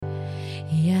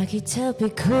อยากให้เธอไป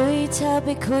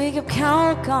คุยกับเขา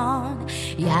ก่อน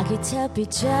อยากให้เธอไป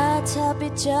เจ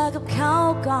อกับเขา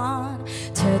ก่อน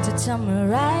เธอจะทำอะ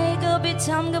ไรก็ไปท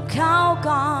ำกับเขา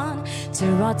ก่อนจะ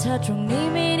รอเธอตรงนี้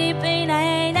ไม่ได้ไปไหน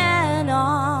แน่นอ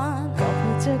นก็เ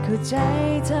พื่อจะเข้าใจ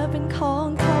เธอเป็นของ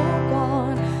เขาก่อ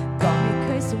นก็ไม่เค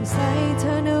ยสงสัยเธ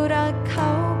อน่ารักเขา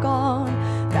ก่อน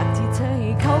รักที่เธอใ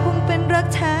ห้เขาคงเป็นรัก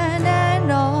แท้แน่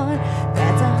นอนแต่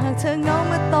ถ้าหากเธอเหงา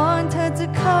มาตอนเธอจะ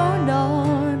เข้านอ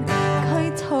นค่อย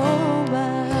โทรมา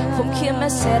ผมเขียนเม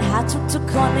สเซจหาทุก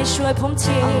คนให้ช่วยผม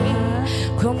ที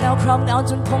ความเหงา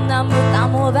จนผมหน้ามืดตา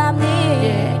มัวแบบนี้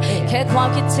แค่ความ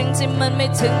คิดถึงที่มันไม่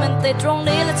ถึงมันติดตรง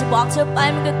นี้แล้วจะบอกเธอไป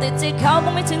มันก็ติดที่เขาค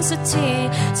งไม่ถึงสักที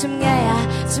ทำไง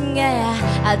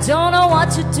I don't know what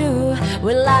to do เว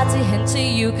ลาที่เห็นเธอ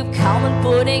อยู่กับเขามันป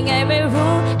วดยังไงไม่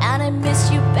รู้ and I miss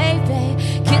you baby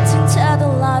คิดถึงเธอต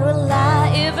ลอดเวลา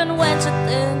even when จะ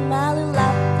ตื่นมาหรือหลั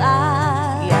บตา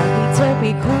อยากให้เธอไป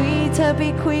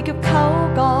คุยกับเขา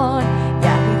ก่อนอย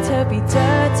ากให้เธอไปเ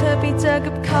จอ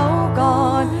กับเขาก่อ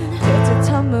นเธอจะท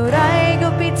ำอะไรก็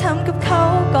ไปทำกับเขา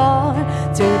ก่อน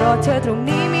จะรอเธอตรง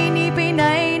นี้ไม่หนีไปไหน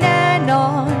แน่นอ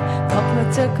นก็เพื่อ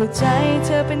จะเข้าใจเธ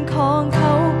อเป็นของเข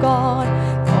าก่อน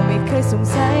ก็ไม่เคยสง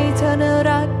สัยเธอน่า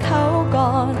รักเขาก่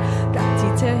อนรัก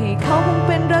ที่เธอให้เขาคงเ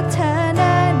ป็นรักแท้แ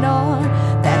น่นอน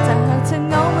แต่ถ้าหากเธอ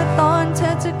เหงาเมื่อตอนเธอ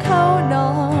จะเข้านอ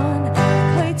น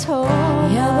ค่อยโทร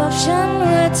อย่าบอกฉัน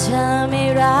ว่าเธอไม่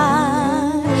รั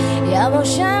กอย่าบอก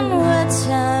ฉันว่าเธ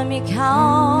อไม่เขา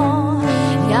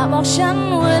อย่าบอกฉัน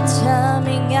ว่าเธอไ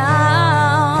ม่เหงา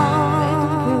ไม่ต้อ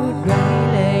งพูดไร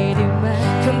เลยได้ไหม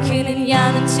คำคืนนั้นยา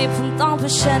นั้นที่ผมต้องเผ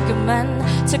ชิญกับมัน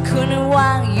ถ้าคุณนั้นว่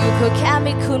างอยู่ก็แค่ไ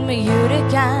ม่คุณมาอยู่ด้วย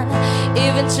กัน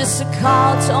even just a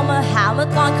call โทรมาหาเมื่อ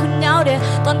ตอนคุณเหงาเดี๋ยว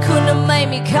ตอนคุณนั้นไม่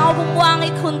มีเขาผมว่างให้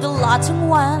คุณตลอดทั้ง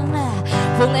วัน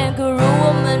ผมเองก็รู้ว่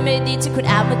ามันไม่ดีที่คุณ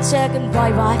แอบมาเจอกัน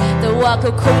บ่อยๆแต่ว่าเข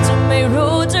าคงจะไม่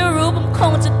รู้ผมค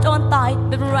งจะโดนต่อยไ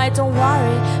ม่เป็นไร don't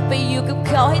worry ไปอยู่กับเ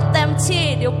ขาให้เต็มที่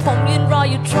เดี๋ยวผมยืนรอ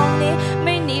อยู่ตรงนี้ไ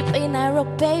ม่หนีไปไหนหรอก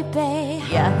baby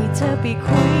อยากให้เธอไป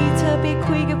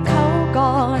คุยกับเขาก่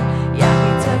อนอยากใ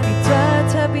ห้เธอไ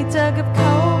ปเจอกับเข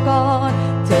าก่อน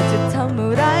เธอจะทำอะ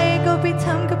ไรก็ไปท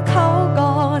ำกับเขาก่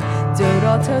อนจะร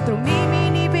อเธอตรงนี้ไม่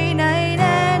หนีไปไหนแ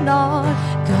น่นอน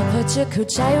ก็เพื่อจะเข้า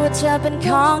ใจว่าเธอเป็นข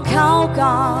องเขา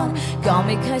ก่อนก็ไ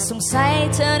ม่เคยสงสัย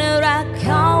เธอน่ารักเข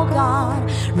าก่อน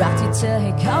รักที่เธอใ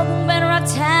ห้เขาคงเป็นรัก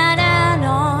แท้แน่น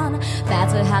อนแต่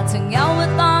เธอหากเธอเหงาเมื่อ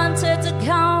ตอนเธอจะเ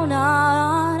ข้านอ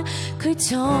นค่อยโท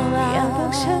รมาอยากบอ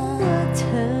กฉันว่าเธ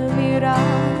อไม่รั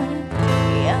ก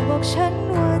อยากบอกฉัน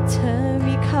ว่าเธอ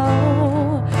มีเขา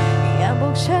อยากบอ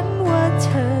กฉันว่าเธ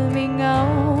อไม่เหงา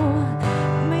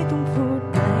ไม่ต้องพูด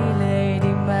อะไรเลยไ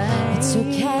ด้ไหม It's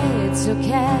okay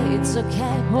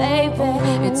baby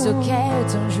It's okay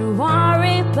don't you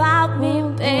worry about me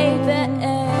baby